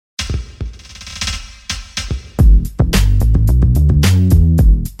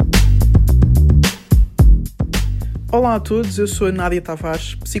Olá a todos, eu sou a Nádia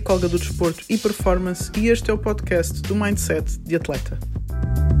Tavares, psicóloga do desporto e performance, e este é o podcast do Mindset de Atleta.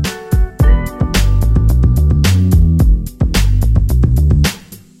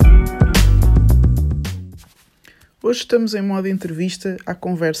 Hoje estamos em modo entrevista à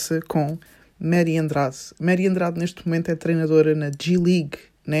conversa com Mary Andrade. Mary Andrade neste momento é treinadora na G-League,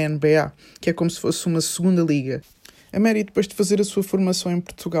 na NBA, que é como se fosse uma segunda liga. A Mary, depois de fazer a sua formação em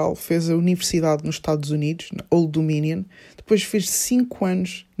Portugal, fez a universidade nos Estados Unidos, na Old Dominion, depois fez 5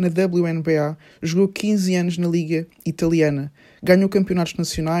 anos na WNBA, jogou 15 anos na Liga Italiana, ganhou campeonatos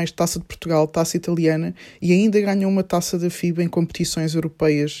nacionais, Taça de Portugal, Taça Italiana e ainda ganhou uma Taça da FIBA em competições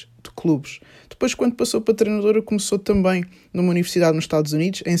europeias de clubes. Depois, quando passou para treinadora, começou também numa universidade nos Estados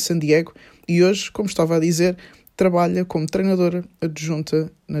Unidos, em San Diego, e hoje, como estava a dizer, trabalha como treinadora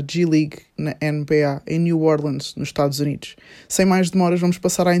adjunta na G-League, na NBA, em New Orleans, nos Estados Unidos. Sem mais demoras, vamos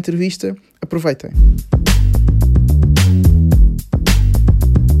passar à entrevista. Aproveitem.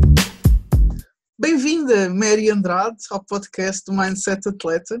 Bem-vinda, Mary Andrade, ao podcast do Mindset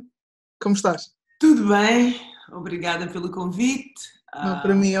Atleta. Como estás? Tudo bem, obrigada pelo convite.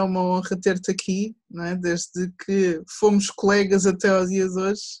 Para mim é uma honra ter-te aqui, não é? Desde que fomos colegas até ao dia de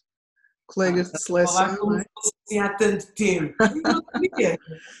hoje. Colegas de seleção, falar como não é? se fosse assim há tanto tempo.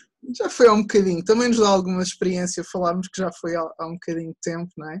 Já foi há um bocadinho, também nos dá alguma experiência falarmos que já foi há um bocadinho de tempo,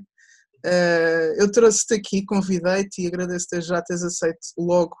 não é? Eu trouxe-te aqui, convidei-te e agradeço-te já teres aceito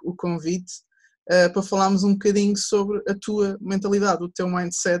logo o convite para falarmos um bocadinho sobre a tua mentalidade, o teu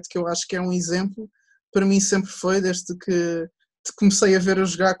mindset, que eu acho que é um exemplo, para mim sempre foi, desde que te comecei a ver a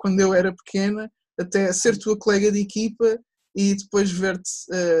jogar quando eu era pequena, até ser tua colega de equipa e depois ver-te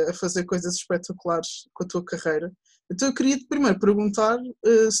a fazer coisas espetaculares com a tua carreira. Então eu queria-te primeiro perguntar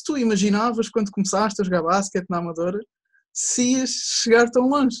se tu imaginavas, quando começaste a jogar basquete na Amadora, se ias chegar tão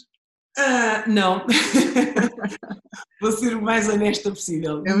longe. Não, vou ser o mais honesta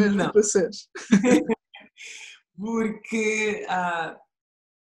possível. É mesmo não. para seres. Porque,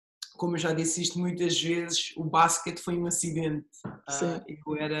 como eu já disse isto muitas vezes, o basquete foi um acidente.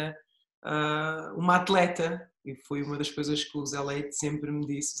 Eu era uma atleta e foi uma das coisas que o Zé Leite sempre me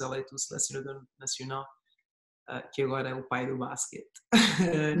disse, o Zé Leite, o selecionador nacional, que agora é o pai do basquete.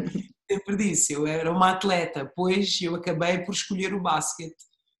 Sempre disse, eu era uma atleta, pois eu acabei por escolher o basquete,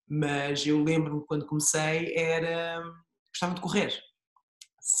 mas eu lembro-me quando comecei, gostava de correr,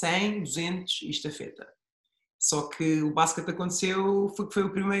 100, 200 e estafeta. Só que o basquete aconteceu, foi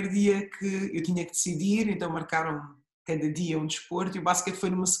o primeiro dia que eu tinha que decidir, então marcaram cada dia um desporto e o basquete foi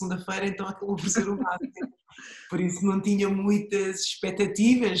numa segunda-feira, então acabou por ser o basquete. Por isso não tinha muitas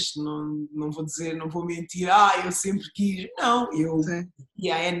expectativas, não vou dizer, não vou mentir, eu sempre quis. Não, eu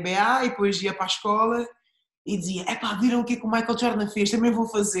ia à NBA e depois ia para a escola e dizia, viram o que é que o Michael Jordan fez, também vou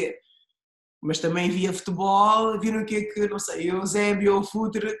fazer. Mas também via futebol, viram o que é que, não sei, o Eusébio ou o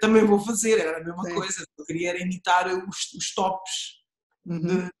Futre, também vou fazer, era a mesma coisa. Eu queria era imitar os tops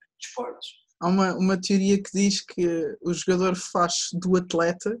de esportes. Há uma teoria que diz que o jogador faz do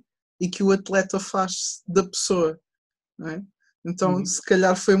atleta e que o atleta faz da pessoa, não é? Então, se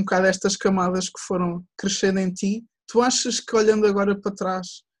calhar foi um bocado estas camadas que foram crescendo em ti. Tu achas que, olhando agora para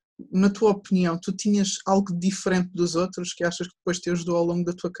trás, na tua opinião, tu tinhas algo diferente dos outros que achas que depois te ajudou ao longo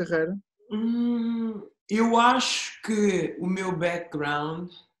da tua carreira? Eu acho que o meu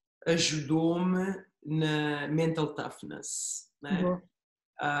background ajudou-me na mental toughness, né?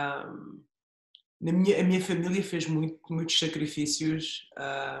 A minha família fez muitos sacrifícios,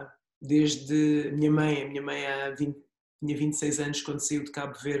 desde a minha mãe tinha 26 anos quando saiu de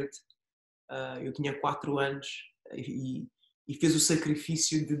Cabo Verde, eu tinha 4 anos e fez o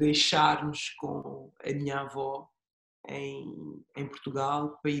sacrifício de deixar-nos com a minha avó em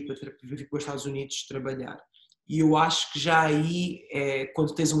Portugal para ir para os Estados Unidos trabalhar. E eu acho que já aí,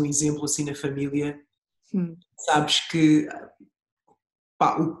 quando tens um exemplo assim na família, sabes que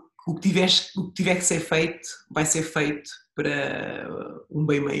o que tiver que ser feito vai ser feito para um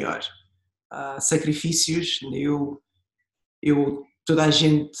bem maior. Sacrifícios, toda a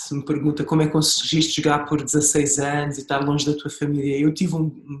gente me pergunta como é que conseguiste jogar por 16 anos e estar longe da tua família. Eu tive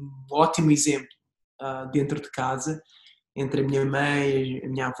um ótimo exemplo dentro de casa, entre a minha mãe, a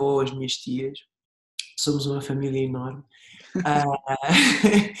minha avó, as minhas tias. Somos uma família enorme.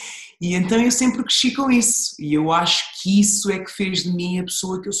 E então eu sempre cresci com isso e eu acho que isso é que fez de mim a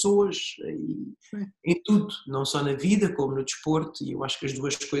pessoa que eu sou hoje, em tudo, não só na vida como no desporto, e eu acho que as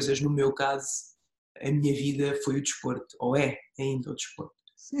duas coisas, no meu caso, a minha vida foi o desporto, ou é ainda o desporto.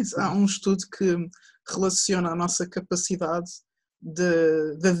 Sim, há um estudo que relaciona a nossa capacidade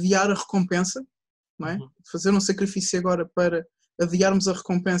de adiar a recompensa, não é? Fazer um sacrifício agora para adiarmos a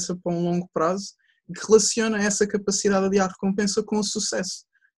recompensa para um longo prazo, relaciona essa capacidade de adiar recompensa com o sucesso.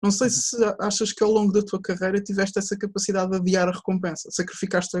 Não sei se achas que ao longo da tua carreira tiveste essa capacidade de adiar a recompensa,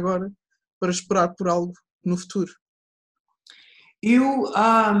 sacrificaste agora para esperar por algo no futuro.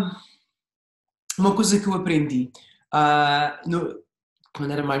 Uma coisa que eu aprendi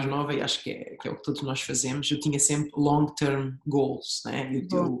quando era mais nova, e acho que é o que todos nós fazemos, eu tinha sempre long-term goals, né?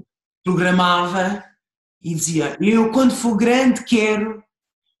 Eu programava e dizia, eu quando for grande quero,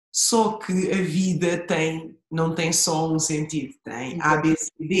 só que a vida não tem só um sentido, tem A, B,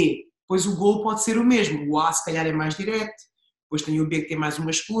 C, D, pois o goal pode ser o mesmo, o A se calhar é mais direto, depois tem o B que tem mais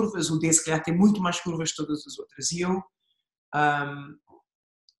umas curvas, o D se calhar tem muito mais curvas que todas as outras, e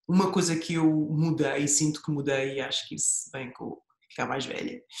uma coisa que eu mudei, e sinto que mudei, e acho que isso vem com ficar mais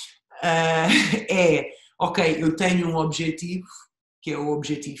velha, ok, eu tenho um objetivo, que é o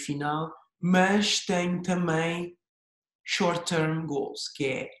objetivo final, mas tenho também short-term goals, que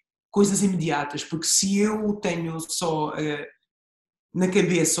é coisas imediatas, porque se eu tenho só na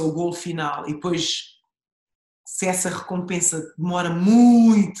cabeça o goal final e depois se essa recompensa demora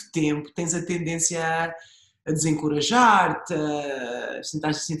muito tempo, tens a tendência a desencorajar-te,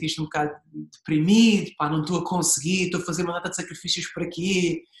 a sentir-te um bocado deprimido, pá, não estou a conseguir, estou a fazer uma data de sacrifícios para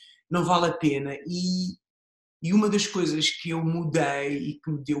quê, não vale a pena. E uma das coisas que eu mudei e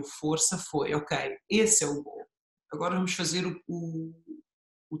que me deu força foi, ok, esse é o goal, agora vamos fazer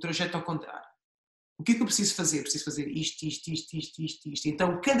o trajeto ao contrário. O que é que eu preciso fazer? Preciso fazer isto.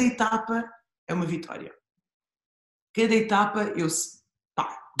 Então, cada etapa é uma vitória. Cada etapa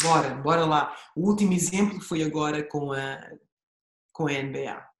bora lá. O último exemplo foi agora com a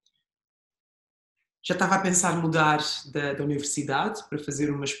NBA. Já estava a pensar mudar da universidade para fazer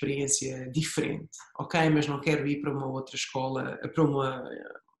uma experiência diferente, ok? Mas não quero ir para uma outra escola,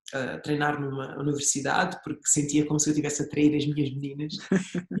 treinar numa universidade, porque sentia como se eu estivesse a trair as minhas meninas.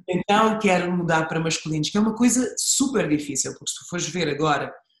 Então quero mudar para masculinos, que é uma coisa super difícil, porque se tu fores ver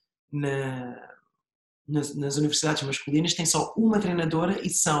agora nas universidades masculinas tem só uma treinadora e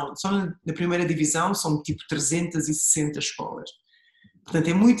só na primeira divisão são tipo 360 escolas. Portanto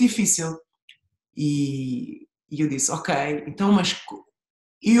é muito difícil. E eu disse, ok, então mas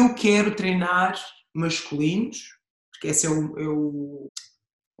eu quero treinar masculinos, porque essa é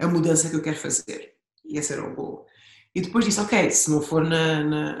a mudança que eu quero fazer. E esse era o goal. E depois disse, ok, se não for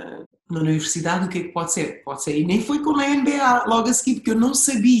na universidade, o que é que pode ser? Pode ser. E nem foi com a NBA logo a seguir, porque eu não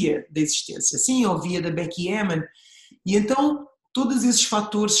sabia da existência. Sim, eu ouvia da Becky Hammon. E então todos esses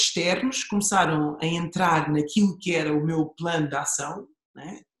fatores externos começaram a entrar naquilo que era o meu plano de ação,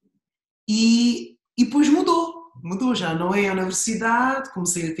 né? E depois mudou, já não é a universidade,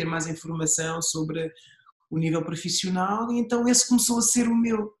 comecei a ter mais informação sobre o nível profissional e então esse começou a ser o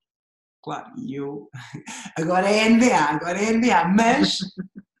meu. Claro, e eu, agora é NBA, mas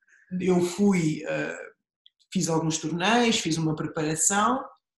eu fiz alguns torneios, fiz uma preparação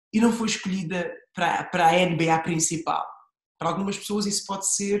e não fui escolhida para a NBA principal. Para algumas pessoas isso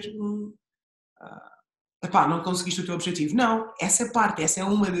pode ser não conseguiste o teu objetivo. Não, essa é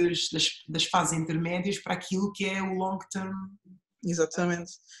uma das fases intermédias para aquilo que é o long term.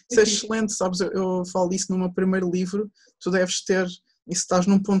 Exatamente. Isso é excelente, sabes, eu falo disso no meu primeiro livro, tu deves ter, e se estás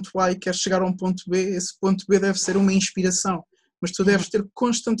num ponto A e queres chegar a um ponto B, esse ponto B deve ser uma inspiração, mas tu deves ter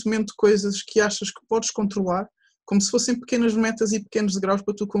constantemente coisas que achas que podes controlar, como se fossem pequenas metas e pequenos degraus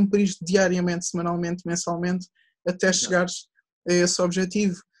para tu cumprires diariamente, semanalmente, mensalmente, até chegares a esse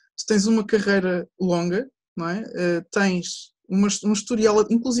objetivo. Se tens uma carreira longa, não é? Tens um historial,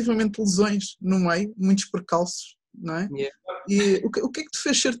 inclusivamente lesões no meio, muitos percalços, não é? Yeah. E o que é que te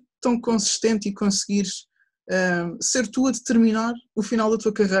fez ser tão consistente e conseguires ser tu a determinar o final da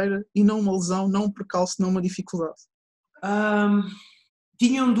tua carreira e não uma lesão, não um percalço, não uma dificuldade?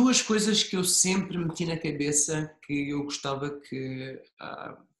 Tinham duas coisas que eu sempre meti na cabeça que eu gostava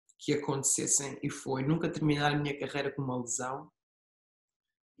que acontecessem e foi nunca terminar a minha carreira com uma lesão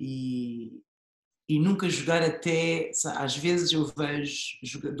e nunca jogar até, às vezes eu vejo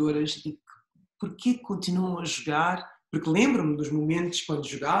jogadoras e porquê continuam a jogar? Porque lembro-me dos momentos quando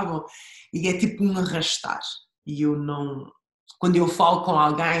jogavam e é tipo um arrastar e eu não, quando eu falo com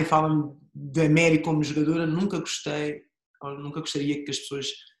alguém, falam-me da Mary como jogadora, nunca gostaria que as pessoas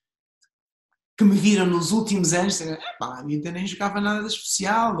que me viram nos últimos anos disseram, a Anitta nem jogava nada de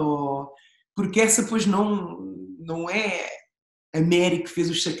especial, porque essa pois não é a Mary que fez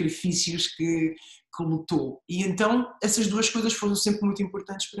os sacrifícios que lutou. E então essas duas coisas foram sempre muito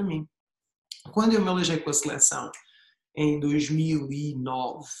importantes para mim. Quando eu me aleijei com a seleção em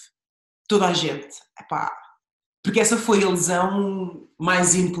 2009, toda a gente, porque essa foi a lesão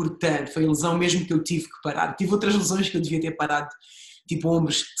mais importante, foi a lesão mesmo que eu tive que parar. Tive outras lesões que eu devia ter parado, tipo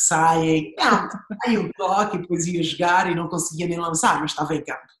ombros que saem, não, aí um toque e depois ia jogar e não conseguia nem lançar, mas estava em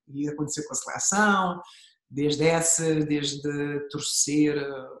campo. E aconteceu com a seleção, desde torcer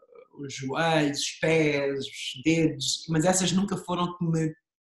os joelhos, os pés, os dedos, mas essas nunca foram que me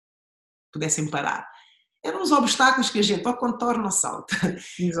pudessem parar. Eram os obstáculos que a gente ou contorna ou salta.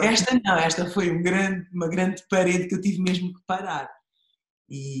 Exato. Esta não, esta foi uma grande parede que eu tive mesmo que parar.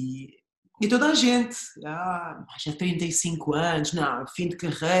 E toda a gente, já 35 anos, não, fim de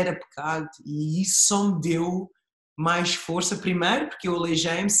carreira, pecado, e isso só me deu mais força, primeiro porque eu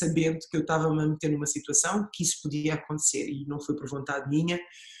aleijei-me sabendo que eu estava-me a meter numa situação que isso podia acontecer e não foi por vontade minha,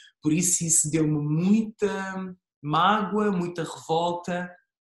 por isso deu-me muita mágoa, muita revolta,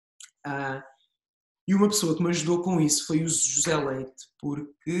 e uma pessoa que me ajudou com isso foi o José Leite,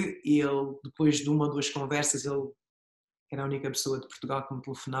 porque ele, depois de uma ou duas conversas, ele era a única pessoa de Portugal que me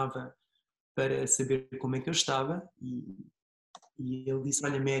telefonava para saber como é que eu estava, e ele disse,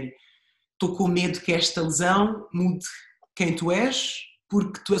 olha Mary, estou com medo que esta lesão mude quem tu és,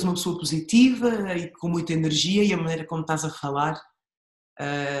 porque tu és uma pessoa positiva e com muita energia, e a maneira como estás a falar,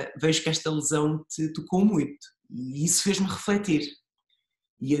 vejo que esta lesão te tocou muito, e isso fez-me refletir.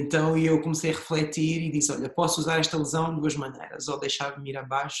 E então eu comecei a refletir e disse, olha, posso usar esta lesão de duas maneiras, ou deixar-me ir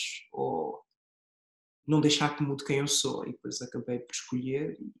abaixo, ou não deixar que mude quem eu sou. E depois acabei por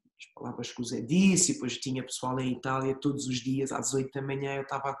escolher, e as palavras que o Zé disse, e depois tinha pessoal em Itália todos os dias, às 8 da manhã eu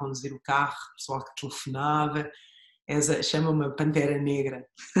estava a conduzir o carro, pessoal que telefonava, chama-me Pantera Negra.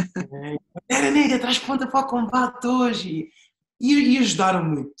 Pantera Negra, traz ponta para o combate hoje. E ajudaram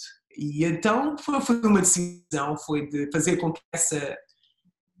muito. E então foi uma decisão, foi de fazer com que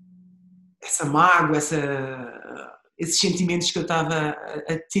essa mágoa, esses sentimentos que eu estava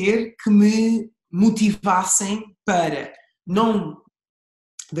a ter, que me motivassem para não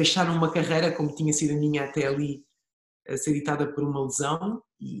deixar uma carreira como tinha sido a minha até ali, a ser ditada por uma lesão,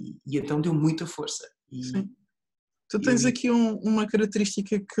 e então deu muita força. Sim. Tu tens aqui uma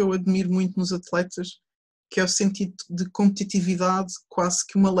característica que eu admiro muito nos atletas, que é o sentido de competitividade, quase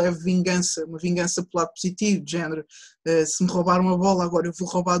que uma leve vingança, uma vingança pelo lado positivo, de género, se me roubaram uma bola, agora eu vou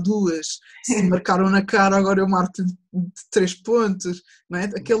roubar duas, se me marcaram na cara, agora eu marco de 3 pontos, não é?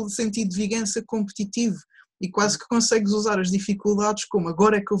 Aquele sentido de vingança competitivo, e quase que consegues usar as dificuldades como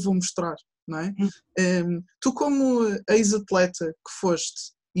agora é que eu vou mostrar, não é? Tu como ex-atleta que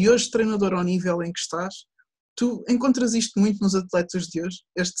foste, e hoje treinador ao nível em que estás, tu encontras isto muito nos atletas de hoje,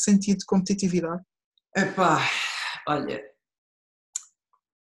 este sentido de competitividade? Epá, olha,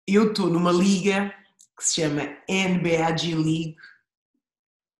 eu estou numa liga que se chama NBA G-League,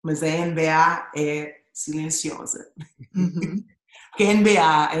 mas a NBA é silenciosa. Uhum. Porque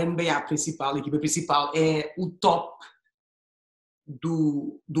a NBA principal, a equipa principal, é o top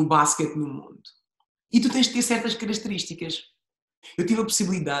do basquete no mundo. E tu tens de ter certas características. Eu tive a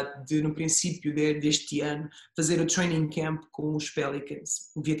possibilidade de, no princípio deste ano, fazer o training camp com os Pelicans.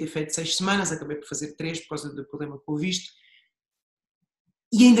 Devia ter feito 6 semanas, acabei por fazer 3 por causa do problema com o visto.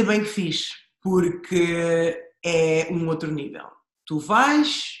 E ainda bem que fiz, porque é um outro nível. Tu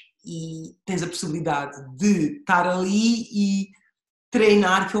vais e tens a possibilidade de estar ali e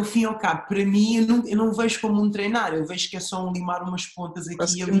treinar, que ao fim e ao cabo, para mim, eu não vejo como um treinar, eu vejo que é só um limar umas pontas aqui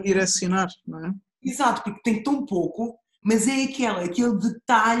Quase e que ali. me direcionar, não é? Exato, porque tem tão pouco, mas é aquele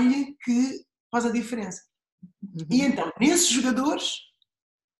detalhe que faz a diferença. Uhum. E então, nesses jogadores,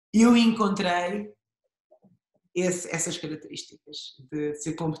 eu encontrei essas características de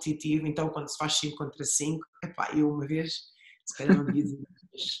ser competitivo. Então, quando se faz 5 contra 5, epá, eu uma vez, se calhar não devia dizer,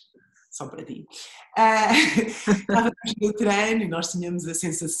 mas só para ti, estávamos no treino e nós tínhamos a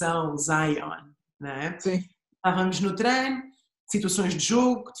sensação Zion, não é? Sim. Estávamos no treino, situações de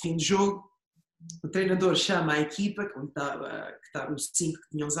jogo, de fim de jogo, o treinador chama a equipa, que estava os 5 que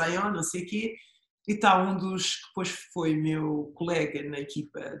tinham Zion, não sei o quê, e está um dos que depois foi meu colega na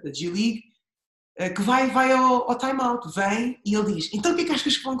equipa da G-League, que vai ao time-out, vem e ele diz, então o que é que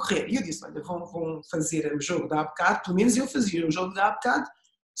achas que vão correr? E eu disse, olha, vão fazer o jogo da há bocado, pelo menos eu fazia o jogo da há bocado,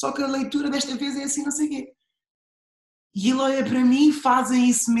 só que a leitura desta vez é assim, não sei o quê. E ele olha para mim, fazem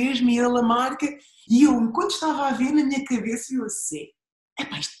isso mesmo, e ele a marca, e eu, enquanto estava a ver na minha cabeça, eu assim,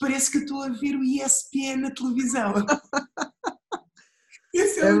 epá, isto parece que eu estou a ver o ESPN na televisão.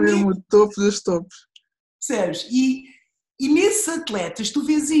 Esse É o mesmo nível, o topo dos topos. percebes? E nesses atletas tu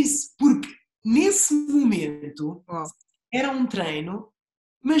vês isso, porque nesse momento era um treino,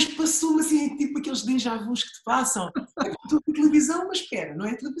 mas passou-me assim, tipo aqueles déjà vus que te passam. Estou na televisão, mas espera, não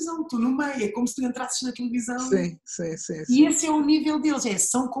é televisão, estou no meio, é como se tu entrasses na televisão. Sim. E esse é o nível deles,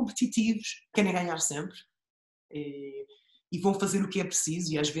 são competitivos, querem ganhar sempre, e vão fazer o que é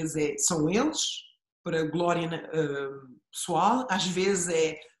preciso, e às vezes são eles para glória pessoal, às vezes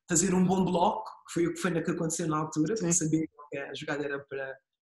é fazer um bom bloco, que foi o que aconteceu na altura, porque sabia que a jogada era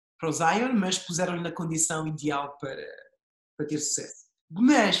para o Zion, mas puseram-lhe na condição ideal para ter sucesso.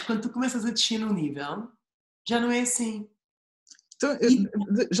 Mas quando tu começas a descer no nível, já não é assim. Então,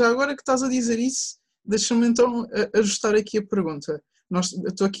 já agora que estás a dizer isso, deixa-me então ajustar aqui a pergunta. Eu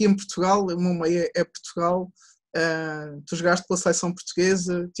estou aqui em Portugal, o meu meio é Portugal, tu jogaste pela seleção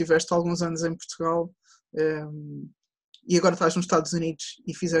portuguesa, tiveste alguns anos em Portugal e agora estás nos Estados Unidos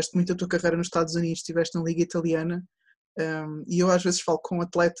e fizeste muito a tua carreira nos Estados Unidos, estiveste na Liga Italiana e eu às vezes falo com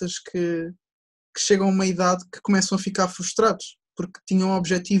atletas que chegam a uma idade que começam a ficar frustrados porque tinham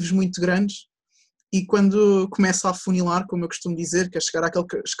objetivos muito grandes e quando começa a afunilar, como eu costumo dizer, que é chegar àquele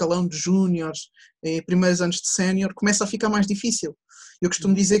escalão de júniores e primeiros anos de sénior, começa a ficar mais difícil. Eu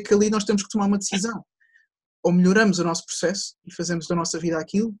costumo dizer que ali nós temos que tomar uma decisão. Ou melhoramos o nosso processo e fazemos da nossa vida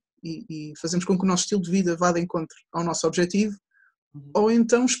aquilo e fazemos com que o nosso estilo de vida vá de encontro ao nosso objetivo, ou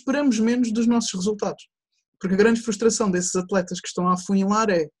então esperamos menos dos nossos resultados. Porque a grande frustração desses atletas que estão a afunilar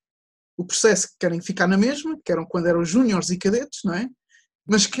é o processo que querem ficar na mesma, que eram quando eram júniores e cadetes, não é?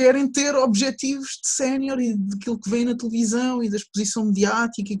 Mas querem ter objetivos de sénior e daquilo que vem na televisão e da exposição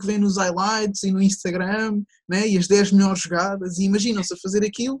mediática e que vem nos highlights e no Instagram, né? E as 10 melhores jogadas e imaginam-se a fazer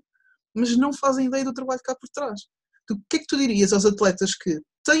aquilo, mas não fazem ideia do trabalho cá por trás. O que é que tu dirias aos atletas que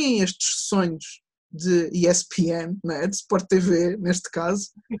têm estes sonhos de ESPN, né? De Sport TV, neste caso,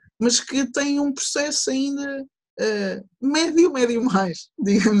 mas que têm um processo ainda médio mais,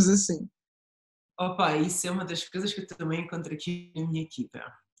 digamos assim? Opa, isso é uma das coisas que eu também encontro aqui na minha equipa.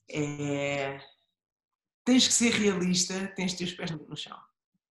 Tens que ser realista, tens de ter os pés no chão.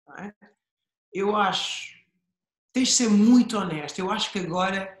 Não é? Eu acho, tens de ser muito honesto. Eu acho que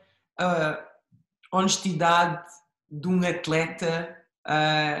agora a honestidade de um atleta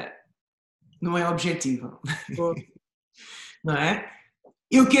não é objetiva. Não é?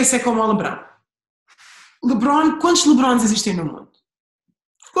 Eu quero ser como o LeBron. Quantos LeBrons existem no mundo?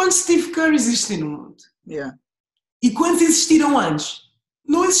 Quantos Steve Curry existem no mundo? Yeah. E quantos existiram antes?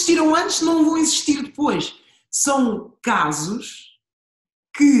 Não existiram antes, não vão existir depois. São casos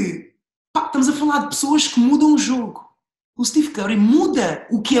que... estamos a falar de pessoas que mudam o jogo. O Steve Curry muda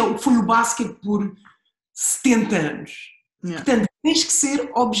o que foi o basquete por 70 anos. Yeah. Portanto, tens que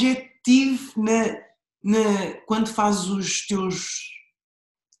ser objetivo quando fazes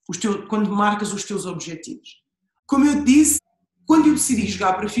quando marcas os teus objetivos. Como eu te disse, quando eu decidi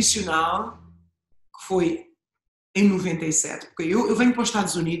jogar profissional, que foi em 97, porque eu venho para os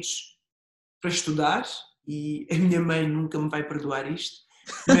Estados Unidos para estudar e a minha mãe nunca me vai perdoar isto,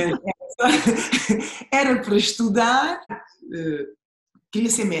 mas era para estudar, queria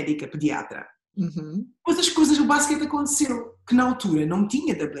ser médica, pediatra. Mas as coisas, o basquete aconteceu, que na altura não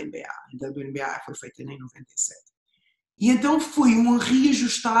tinha WNBA. A WNBA foi feita em 97. E então foi um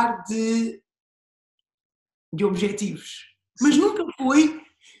reajustar de objetivos. Mas nunca foi,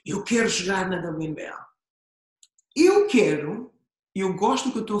 eu quero jogar na WNBA. Eu gosto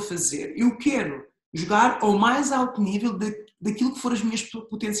do que eu estou a fazer, eu quero jogar ao mais alto nível daquilo que foram as minhas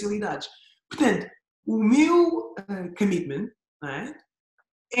potencialidades. Portanto, o meu commitment, não é,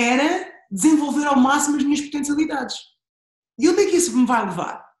 era desenvolver ao máximo as minhas potencialidades. E onde é que isso me vai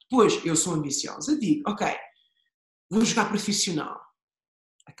levar? Depois, eu sou ambiciosa, digo, ok, vou jogar profissional.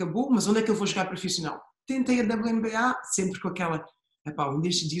 Acabou, mas onde é que eu vou jogar profissional? Tentei a WNBA, sempre com aquela... um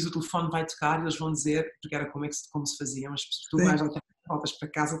destes dias o telefone vai tocar e eles vão dizer, porque era como se fazia, mas tu voltas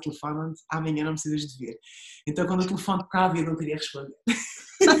para casa, telefonam-te, amanhã não precisas de ver. Então quando o telefone tocava eu não queria responder.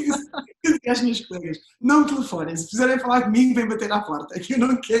 Eu disse às minhas colegas, não me telefonem, se precisarem falar comigo vem bater à porta, que eu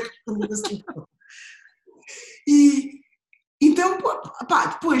não quero responder esse telefone. E então,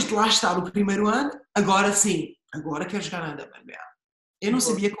 depois de lá estar o primeiro ano, agora sim, agora quero jogar na WNBA. Eu não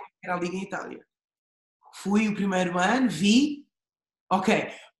sabia como era a Liga em Itália. Fui o primeiro ano, vi,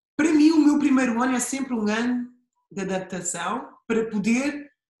 ok, para mim o meu primeiro ano é sempre um ano de adaptação para poder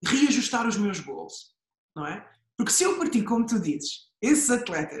reajustar os meus goals, não é? Porque se eu partir, como tu dizes, esses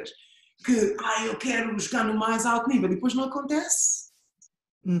atletas que, eu quero jogar no mais alto nível e depois não acontece,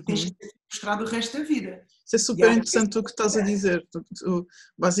 tens que ter frustrado o resto da vida. Isso é super interessante o que estás a dizer.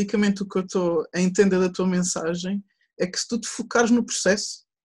 Basicamente o que eu estou a entender da tua mensagem é que se tu te focares no processo,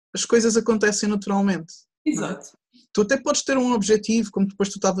 as coisas acontecem naturalmente. Exato. Tu até podes ter um objetivo, como depois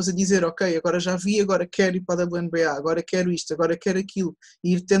tu estavas a dizer, ok, agora já vi, agora quero ir para a WNBA, agora quero isto, agora quero aquilo,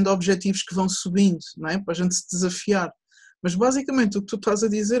 e ir tendo objetivos que vão subindo, não é? Para a gente se desafiar. Mas basicamente o que tu estás a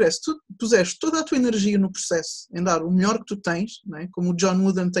dizer é, se tu puseres toda a tua energia no processo, em dar o melhor que tu tens, não é? Como o John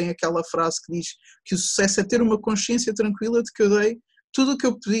Wooden tem aquela frase que diz que o sucesso é ter uma consciência tranquila de que eu dei tudo o que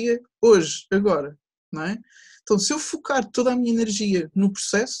eu podia hoje, agora, não é? Então, se eu focar toda a minha energia no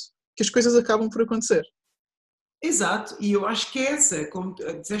processo, que as coisas acabam por acontecer. Exato, e eu acho que é essa, como tu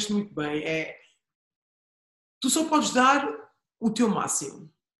disseste muito bem, tu só podes dar o teu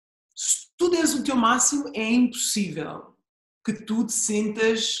máximo. Se tu deres o teu máximo, é impossível que tu te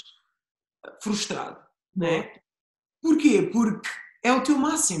sintas frustrado, não Boa. é? Porquê? Porque é o teu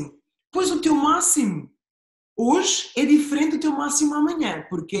máximo. Pois o teu máximo hoje é diferente do teu máximo amanhã,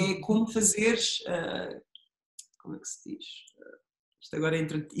 porque é como fazeres, como é que se diz? Isto agora é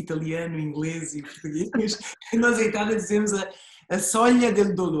entre italiano, inglês e português. Nós em Itália dizemos a soglia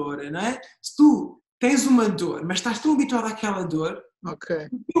del dolore, não é? Se tu tens uma dor, mas estás tão habituado àquela dor, Ok.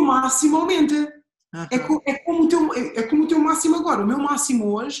 o teu máximo aumenta. Aham. É como o teu máximo agora. O meu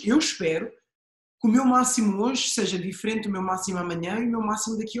máximo hoje, eu espero que o meu máximo hoje seja diferente do meu máximo amanhã e o meu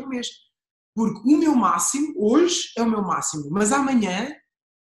máximo daqui a um mês. Porque o meu máximo hoje é o meu máximo, mas amanhã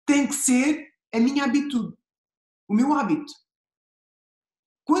tem que ser a minha habitude, o meu hábito.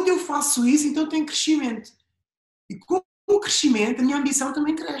 Quando eu faço isso, então tem crescimento. E com o crescimento, a minha ambição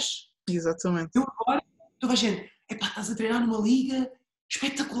também cresce. Exatamente. Eu agora, toda a gente, epá, estás a treinar numa liga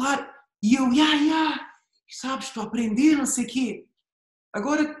espetacular. E eu, sabes, estou a aprender, não sei o quê.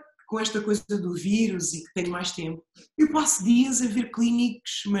 Agora, com esta coisa do vírus e que tenho mais tempo, eu passo dias a ver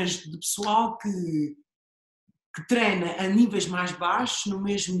clínicos, mas de pessoal que treina a níveis mais baixos, no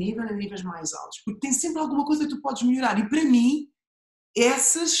mesmo nível, a níveis mais altos. Porque tem sempre alguma coisa que tu podes melhorar. E para mim,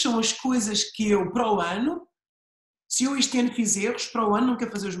 essas são as coisas que eu, para o ano, se eu este ano fiz erros, para o ano não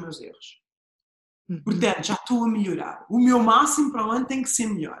quero fazer os meus erros. Portanto, já estou a melhorar. O meu máximo para o ano tem que ser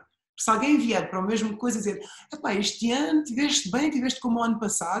melhor. Se alguém vier para a mesma coisa e dizer, epá, este ano tiveste bem, tiveste como o ano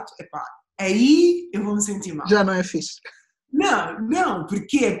passado, epá, aí eu vou me sentir mal. Já não é fixe. Não,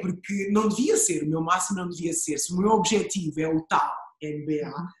 porquê? Porque não devia ser, o meu máximo não devia ser. Se o meu objetivo é o tal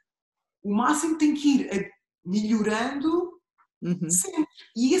NBA, o máximo tem que ir melhorando sempre.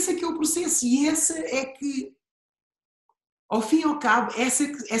 E esse é que é o processo, e essa é que, ao fim e ao cabo,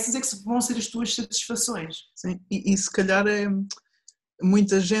 essas é que vão ser as tuas satisfações. Sim. E se calhar é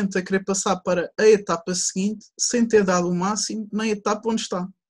muita gente a querer passar para a etapa seguinte sem ter dado o máximo na etapa onde está.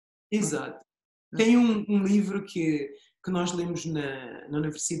 Exato. Tem um livro que nós lemos na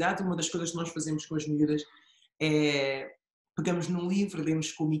universidade, uma das coisas que nós fazemos com as miúdas é pegamos num livro,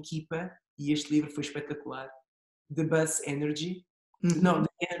 lemos como equipa, e este livro foi espetacular, The Buzz Energy, não, The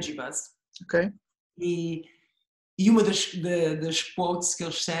Energy Buzz. Ok. E uma das quotes que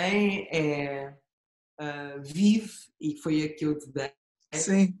eles têm é vive, e foi a que eu te dei,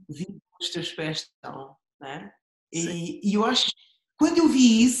 Sim. vive onde os teus pés estão, né? Sim. E eu acho que quando eu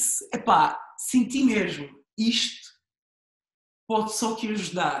vi isso, epá, senti mesmo, isto pode só te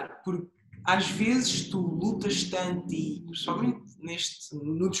ajudar, porque às vezes tu lutas tanto e principalmente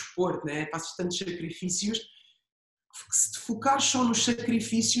no desporto, né? Passas tantos sacrifícios, que se te focares só nos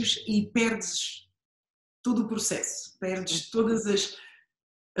sacrifícios e perdes todo o processo, perdes todas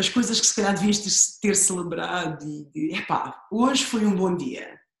as coisas que se calhar devias ter celebrado e epá, hoje foi um bom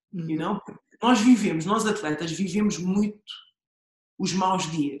dia, you know? Nós atletas vivemos muito os maus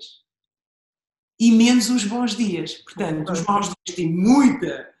dias e menos os bons dias, portanto os maus dias têm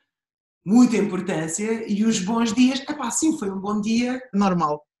muita importância e os bons dias, epá, sim, foi um bom dia.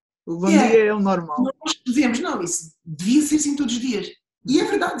 Normal. O bom dia é o normal. Nós dizemos, não, isso devia ser assim todos os dias. E é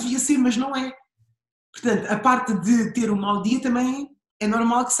verdade, devia ser, mas não é. Portanto, a parte de ter um mau dia também é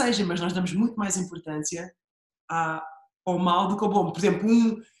normal que seja, mas nós damos muito mais importância ao mal do que ao bom. Por exemplo,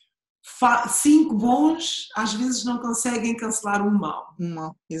 5 bons às vezes não conseguem cancelar um mau. Um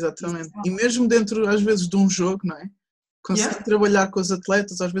mal, exatamente. E mesmo dentro, às vezes, de um jogo, não é? Conseguir trabalhar com os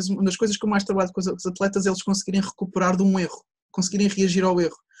atletas, às vezes, uma das coisas que eu mais trabalho com os atletas é eles conseguirem recuperar de um erro, conseguirem reagir ao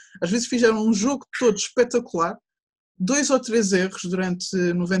erro. Às vezes fizeram um jogo todo espetacular, 2 ou 3 erros durante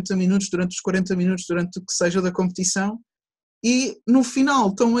 90 minutos, durante os 40 minutos, durante o que seja da competição, e no final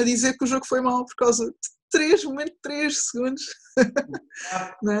estão a dizer que o jogo foi mau por causa de 3 segundos.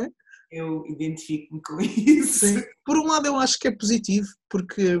 Não é? Eu identifico-me com isso. Sim. Por um lado eu acho que é positivo,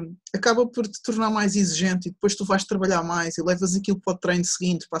 porque acaba por te tornar mais exigente e depois tu vais trabalhar mais e levas aquilo para o treino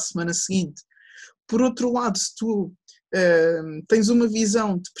seguinte, para a semana seguinte. Por outro lado, se tu tens uma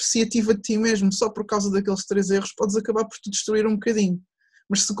visão depreciativa de ti mesmo só por causa daqueles 3 erros, podes acabar por te destruir um bocadinho.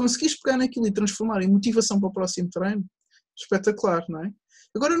 Mas se conseguires pegar naquilo e transformar em motivação para o próximo treino, espetacular, não é?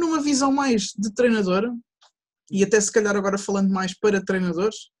 Agora numa visão mais de treinadora, e até se calhar agora falando mais para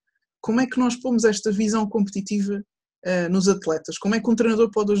treinadores, como é que nós pomos esta visão competitiva nos atletas? Como é que um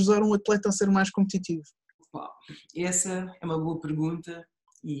treinador pode ajudar um atleta a ser mais competitivo? Essa é uma boa pergunta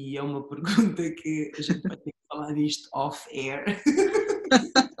e é uma pergunta que a gente vai ter que falar disto off-air.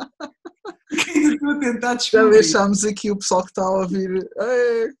 estou a tentar Já descobrir. deixámos aqui o pessoal que está a ouvir.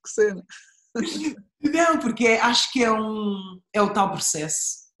 Que cena! Não, porque acho que é o tal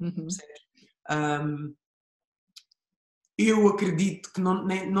processo. Uhum. Eu acredito que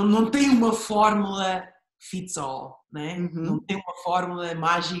não tem uma fórmula fits all, né? Uhum. Não tem uma fórmula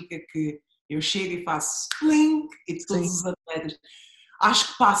mágica que eu chego e faço link e todos Sim. os atletas.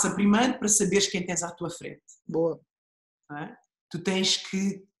 Acho que passa primeiro para saberes quem tens à tua frente. Boa. Não é? Tu tens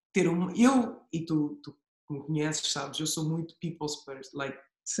que ter eu e tu me conheces, sabes, eu sou muito people's person, like,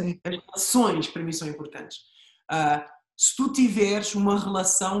 Sim. as relações para mim são importantes. Se tu tiveres uma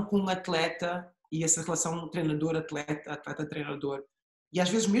relação com um atleta e essa relação treinador-atleta, atleta-treinador, e às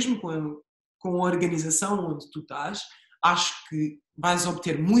vezes mesmo com a organização onde tu estás, acho que vais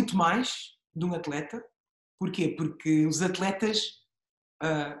obter muito mais de um atleta. Porquê? Porque os atletas,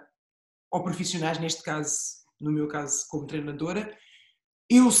 ou profissionais, neste caso, no meu caso como treinadora,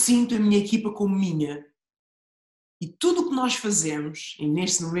 eu sinto a minha equipa como minha. E tudo o que nós fazemos, e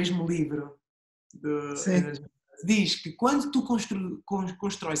no mesmo livro diz que quando tu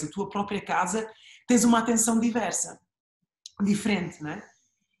constróis a tua própria casa, tens uma atenção diferente, não é?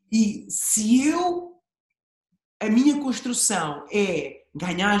 E se a minha construção é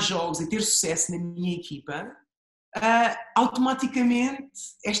ganhar jogos e ter sucesso na minha equipa, automaticamente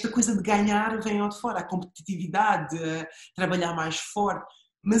esta coisa de ganhar vem ao de fora, a competitividade, trabalhar mais forte.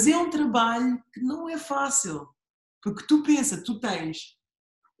 Mas é um trabalho que não é fácil, porque tu pensa,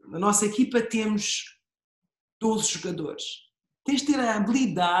 na nossa equipa temos 12 jogadores. Tens de ter a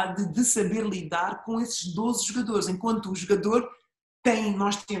habilidade de saber lidar com esses 12 jogadores, enquanto o jogador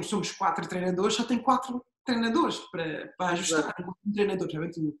somos 4 treinadores, só tem 4 treinadores para ajustar. Um treinador,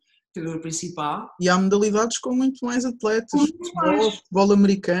 realmente o treinador principal. E há modalidades com muito mais atletas. Muito mais. Futebol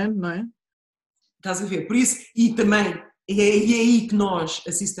americano, não é? Estás a ver? Por isso, e também, é aí que nós,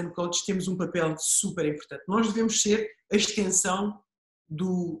 assistant coaches, temos um papel super importante. Nós devemos ser a extensão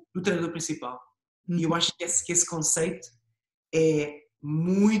do treinador principal. E eu acho que esse conceito é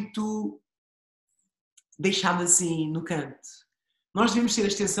muito deixado assim no canto. Nós devemos ser a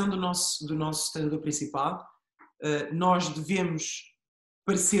extensão do nosso treinador principal. Nós devemos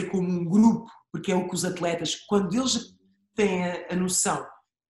parecer como um grupo, porque é o que os atletas, quando eles têm a noção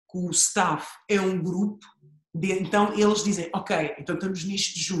que o staff é um grupo, então eles dizem, ok, então estamos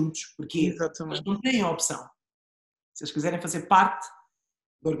nisto juntos, porque eles não têm a opção. Se eles quiserem fazer parte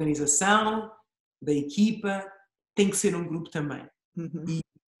da organização, da equipa, tem que ser um grupo também.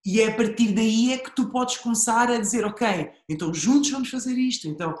 E é a partir daí é que tu podes começar a dizer, ok, então juntos vamos fazer isto.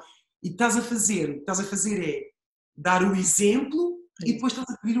 Então, e estás a fazer é dar o exemplo e depois estás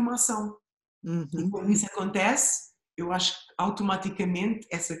a pedir uma ação. E quando isso acontece, eu acho que automaticamente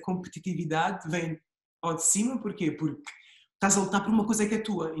essa competitividade vem ao de cima. Porquê? Porque estás a lutar por uma coisa que é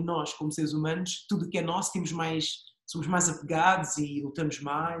tua. E nós, como seres humanos, tudo que é nosso somos mais apegados e lutamos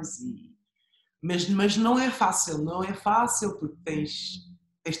mais. Mas não é fácil porque tens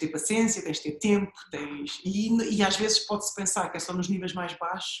de ter paciência, tens de ter tempo, e às vezes pode-se pensar que é só nos níveis mais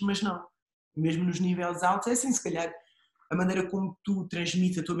baixos, mas não. Mesmo nos níveis altos é assim, se calhar a maneira como tu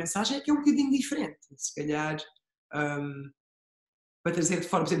transmites a tua mensagem é que é um bocadinho diferente. Se calhar, para trazer de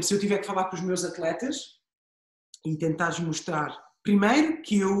forma, por exemplo, se eu tiver que falar com os meus atletas e tentares mostrar, primeiro,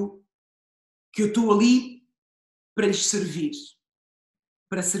 que eu estou ali para lhes servir.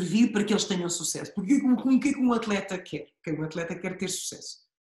 Para servir para que eles tenham sucesso. Porque o que é que um atleta quer? Que um atleta quer ter sucesso.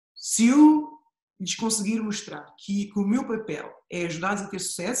 Se eu lhes conseguir mostrar que o meu papel é ajudá-los a ter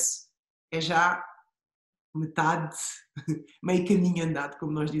sucesso, é já metade, meio caminho andado,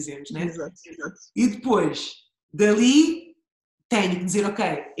 como nós dizemos, né? Exato. E depois, dali, tenho que dizer,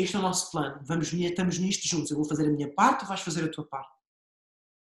 ok, este é o nosso plano, estamos nisto juntos, eu vou fazer a minha parte, tu vais fazer a tua parte.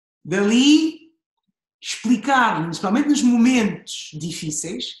 Dali, explicar, principalmente nos momentos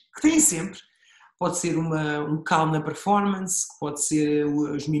difíceis, que têm sempre, pode ser um calo na performance, pode ser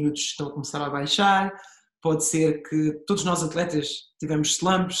os minutos estão a começar a baixar, pode ser que todos nós atletas tivemos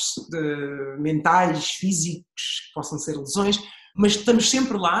slumps mentais, físicos, que possam ser lesões, mas estamos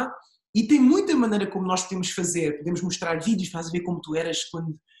sempre lá e tem muita maneira como nós podemos fazer, podemos mostrar vídeos, faz ver como tu eras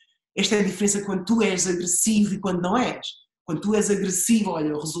quando... Esta é a diferença quando tu és agressivo e quando não és. Quando tu és agressivo,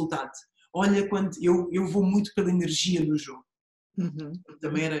 olha o resultado. Olha, quando eu vou muito pela energia do jogo.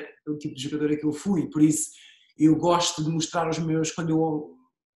 Também era o tipo de jogadora que eu fui, por isso eu gosto de mostrar aos meus, quando eu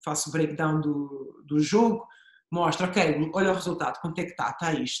faço o breakdown do jogo, mostro, ok, olha o resultado, quanto é que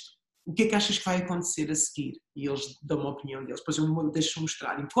está isto. O que é que achas que vai acontecer a seguir? E eles dão uma opinião deles, depois eu deixo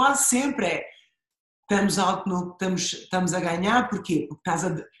mostrar. E quase sempre estamos a ganhar, porquê? Porque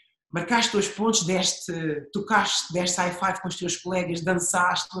marcaste 2 pontos, tocaste, deste high five com os teus colegas,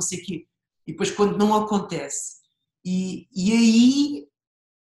 dançaste, não sei o quê. E depois quando não acontece. E aí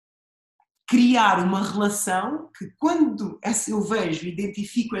criar uma relação que quando eu vejo,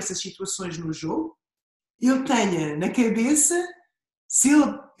 identifico essas situações no jogo, eu tenha na cabeça, se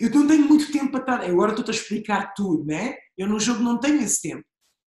eu não tenho muito tempo para estar, agora estou-te a explicar tudo, né? Eu no jogo não tenho esse tempo,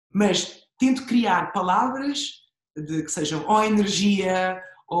 mas tento criar palavras que sejam ou energia,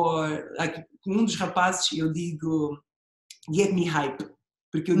 ou um dos rapazes eu digo get me hype,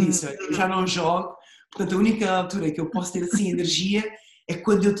 porque eu disse, olha, eu já não jogo, portanto a única altura que eu posso ter assim energia é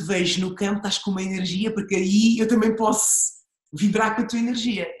quando eu te vejo no campo, estás com uma energia, porque aí eu também posso vibrar com a tua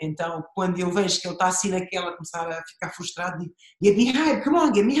energia. Então, quando eu vejo que ele está assim naquela, começar a ficar frustrado, digo, get me hype, come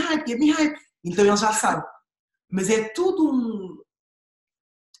on, get me hype, get me hype. Então ele já sabe. Mas é tudo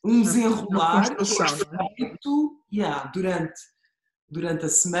um desenrolar que é feito durante a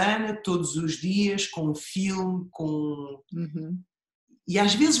semana, todos os dias, com um filme, com... E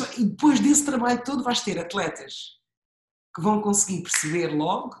às vezes, e depois desse trabalho todo, vais ter atletas que vão conseguir perceber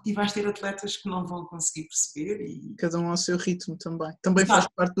logo e vais ter atletas que não vão conseguir perceber. E... Cada um ao seu ritmo também. Também faz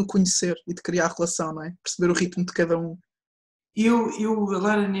parte do conhecer e de criar relação, não é? Perceber o ritmo de cada um. Eu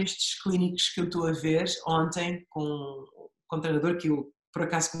agora nestes clínicos que eu estou a ver, ontem, com um treinador que eu por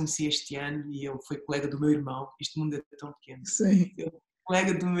acaso conheci este ano e ele foi colega do meu irmão, este mundo é tão pequeno. Sim. Eu,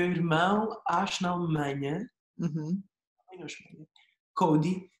 colega do meu irmão, acho na Alemanha,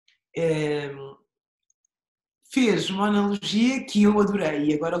 Cody, fez uma analogia que eu adorei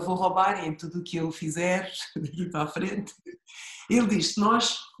e agora vou roubar em tudo o que eu fizer daqui para a frente. Ele diz,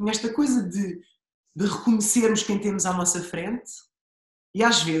 nós, nesta coisa de reconhecermos quem temos à nossa frente, e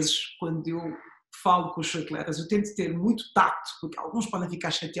às vezes, quando eu falo com os atletas, eu tento ter muito tato, porque alguns podem ficar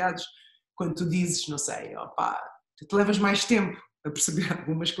chateados quando tu dizes, não sei, opá, tu levas mais tempo a perceber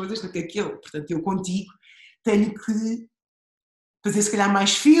algumas coisas do que aquele, portanto eu contigo tenho que fazer se calhar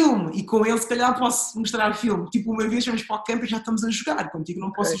mais filme e com ele se calhar posso mostrar filme, tipo uma vez vamos para o campo e já estamos a jogar, contigo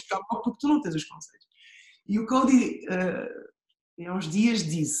não posso jogar logo porque tu não tens os conceitos. E o Cody há uns dias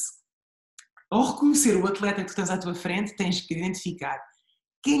disse, ao reconhecer o atleta que tu tens à tua frente, tens que identificar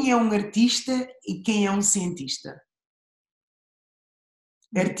quem é um artista e quem é um cientista.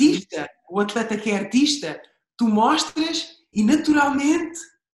 Artista, o atleta que é artista, tu mostras e naturalmente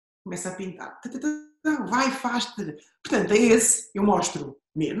começa a pintar. Vai, faz. Portanto, é esse, eu mostro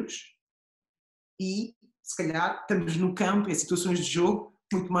menos e se calhar estamos no campo, em situações de jogo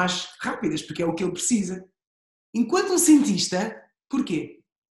muito mais rápidas, porque é o que ele precisa. Enquanto um cientista, porquê?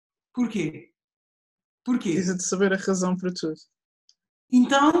 Porquê? Precisa de saber a razão para tudo.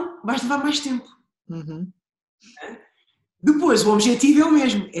 Então, vais levar mais tempo. Depois, o objetivo é o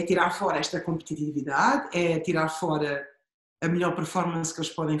mesmo, é tirar fora esta competitividade, é tirar fora a melhor performance que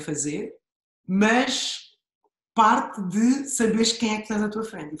eles podem fazer, mas parte de saberes quem é que estás à tua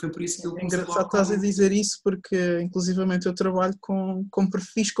frente. E foi por isso que eu comecei. É engraçado estás a dizer isso porque, inclusivamente, eu trabalho com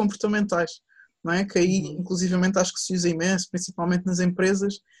perfis comportamentais, não é? Que aí, inclusivamente, acho que se usa imenso, principalmente nas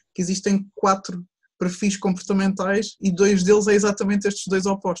empresas, que existem 4 perfis comportamentais e 2 deles é exatamente estes 2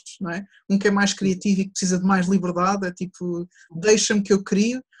 opostos, não é? Um que é mais criativo e que precisa de mais liberdade, é tipo, deixa-me que eu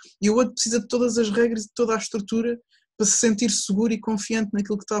crio, e o outro precisa de todas as regras e de toda a estrutura para se sentir seguro e confiante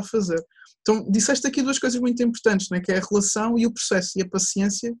naquilo que está a fazer. Então, disseste aqui 2 coisas muito importantes, não é? Que é a relação e o processo e a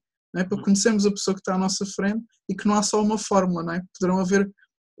paciência, não é? Para conhecermos a pessoa que está à nossa frente e que não há só uma fórmula, não é? Poderão haver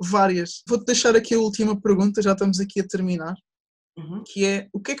várias. Vou-te deixar aqui a última pergunta, já estamos aqui a terminar, que é,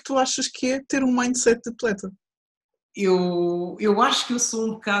 o que é que tu achas que é ter um mindset de atleta? Eu acho que eu sou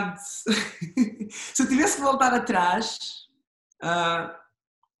um bocado... Se eu tivesse que voltar atrás,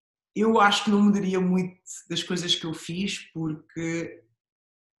 eu acho que não mudaria muito das coisas que eu fiz, porque,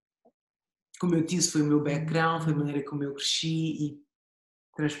 como eu disse, foi o meu background, foi a maneira como eu cresci e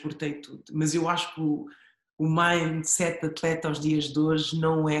transportei tudo. Mas eu acho que o mindset de atleta aos dias de hoje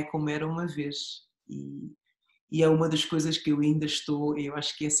não é como era uma vez. E é uma das coisas que eu ainda estou, eu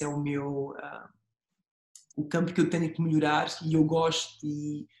acho que esse é o meu... o campo que eu tenho que melhorar e eu gosto,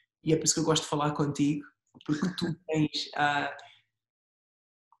 e é por isso que eu gosto de falar contigo, porque tu tens... a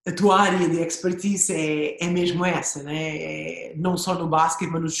tua área de expertise é mesmo essa, né? Não só no basquete,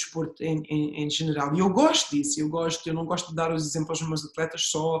 mas no desporto em geral. E eu gosto disso, eu não gosto de dar os exemplos aos meus atletas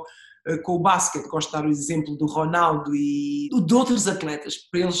só com o basquete, gosto de dar o exemplo do Ronaldo e de outros atletas,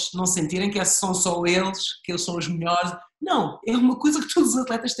 para eles não sentirem que são só eles, que eles são os melhores. Não, é uma coisa que todos os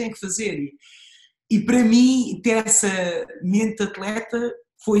atletas têm que fazer. E para mim, ter essa mente de atleta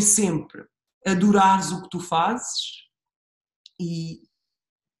foi sempre adorares o que tu fazes e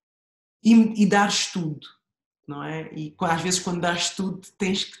dares tudo, não é? E às vezes quando dares tudo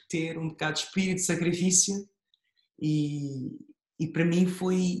tens que ter um bocado de espírito de sacrifício e para mim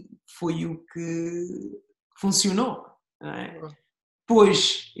foi foi o que funcionou. Não é?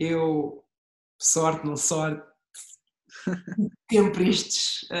 Pois eu, sorte, não sorte, sempre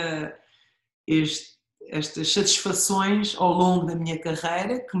estas satisfações ao longo da minha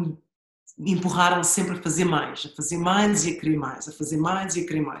carreira que me empurraram sempre a fazer mais e a querer mais, a fazer mais e a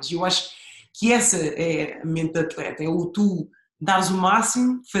querer mais. E eu acho que essa é a mente de atleta, é o tu dares o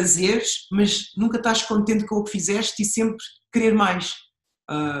máximo, fazeres, mas nunca estás contente com o que fizeste e sempre querer mais.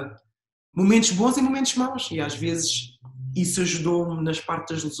 Momentos bons e momentos maus, e às vezes isso ajudou-me nas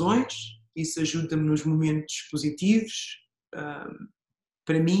partes das lesões, isso ajuda-me nos momentos positivos.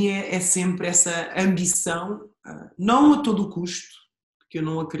 Para mim é sempre essa ambição, não a todo o custo, porque eu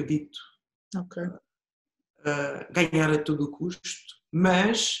não acredito ganhar a todo o custo,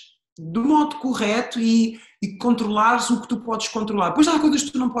 mas do modo correto e controlares o que tu podes controlar. Depois há coisas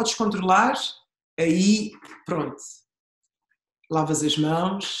que tu não podes controlar, aí pronto, lavas as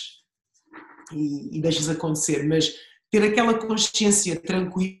mãos e deixas acontecer, mas ter aquela consciência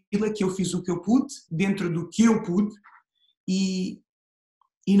tranquila que eu fiz o que eu pude, dentro do que eu pude, e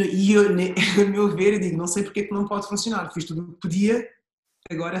eu, a meu ver, eu digo, não sei porque é que não pode funcionar, fiz tudo o que podia,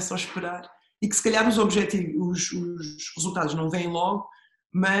 agora é só esperar. E que se calhar os resultados não vêm logo,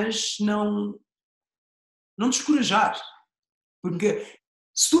 mas não descorajar. Porque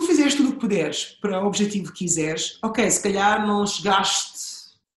se tu fizeres tudo o que puderes para o objetivo que quiseres, ok, se calhar não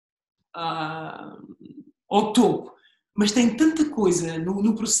chegaste ao topo, mas tem tanta coisa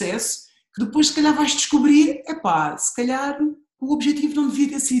no processo que depois se calhar vais descobrir, se calhar o objetivo não devia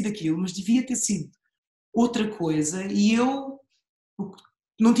ter sido aquilo, mas devia ter sido outra coisa e eu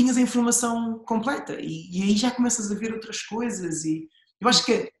não tinhas a informação completa e aí já começas a ver outras coisas e eu acho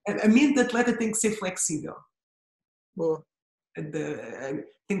que a mente do atleta tem que ser flexível. Boa.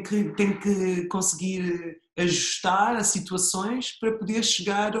 Tem que conseguir ajustar a situações para poder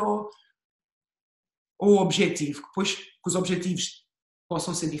chegar ao objetivo. Depois que os objetivos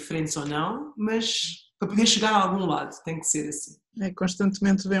possam ser diferentes ou não, mas para poder chegar a algum lado tem que ser assim.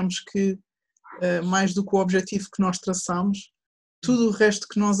 Constantemente vemos que mais do que o objetivo que nós traçamos, tudo o resto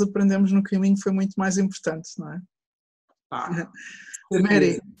que nós aprendemos no caminho foi muito mais importante, não é?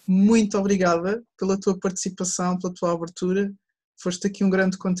 Mary, muito obrigada pela tua participação, pela tua abertura. Foste aqui um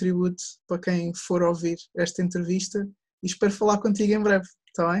grande contributo para quem for ouvir esta entrevista e espero falar contigo em breve,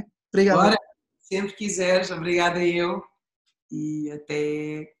 está bem? Obrigada. Bora, sempre quiseres, obrigada eu e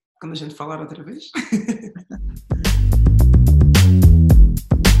até quando a gente falar outra vez.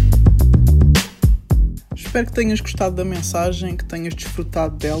 Espero que tenhas gostado da mensagem, que tenhas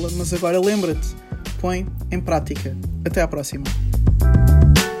desfrutado dela, mas agora lembra-te, põe em prática. Até à próxima.